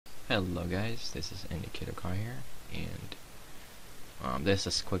Hello guys, this is Indicator Car here, and this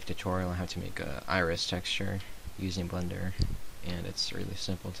is a quick tutorial on how to make a iris texture using Blender, and it's a really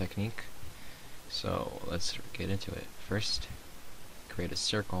simple technique. So let's get into it. First, create a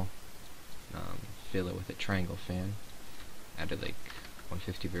circle, fill it with a triangle fan, add like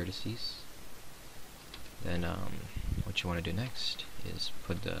 150 vertices. Then what you want to do next is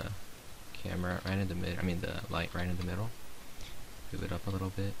put the camera right in the middle, the light right in the middle, move it up a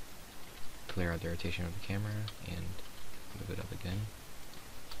little bit, clear out the rotation of the camera, and move it up again.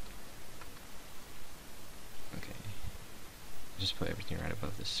 Okay. Just put everything right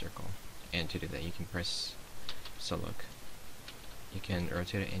above this circle. And to do that, you can press, so look, you can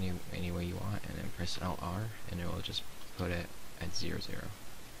rotate it any way you want, and then press LR, and it will just put it at 0, 0.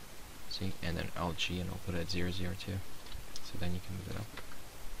 See? And then LG, and it'll put it at 0, 0 too. So then you can move it up.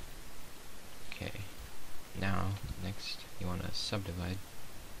 Okay. Now, next, you want to subdivide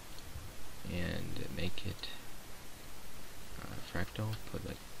and make it fractal, put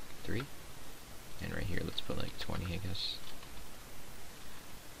like 3, and right here let's put like 20, I guess.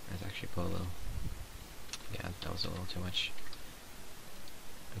 Let's actually put a little, yeah, that was a little too much.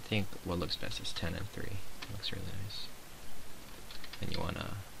 I think what looks best is 10 and 3, it looks really nice. And you want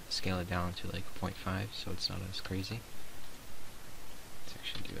to scale it down to like 0.5 so it's not as crazy. Let's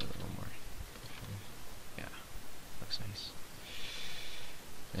actually do a little more. Yeah, looks nice.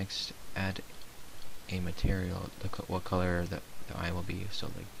 Next, add a material, what color the eye will be, so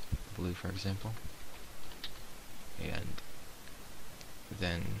like blue for example. And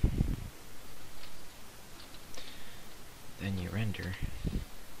then you render,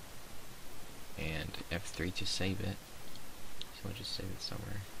 and F3 to save it. So I'll just save it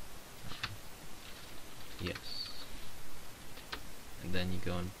somewhere. Yes. And then you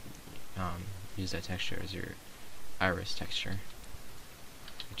go and use that texture as your iris texture,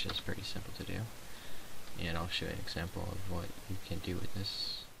 which is pretty simple to do. And I'll show you an example of what you can do with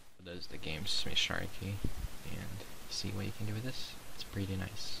this. There's the game Sesame Sharky, and see what you can do with this. It's pretty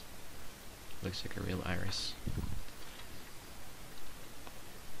nice. Looks like a real iris.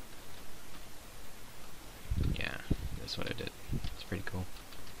 Yeah, that's what I did. It's pretty cool.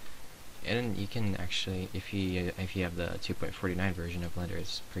 And you can actually, if you have the 2.49 version of Blender,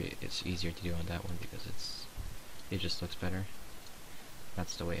 it's easier to do on that one because it just looks better.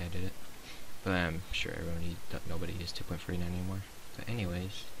 That's the way I did it. But I'm sure nobody uses 2.49 anymore. But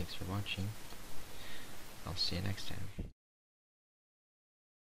anyways, thanks for watching. I'll see you next time.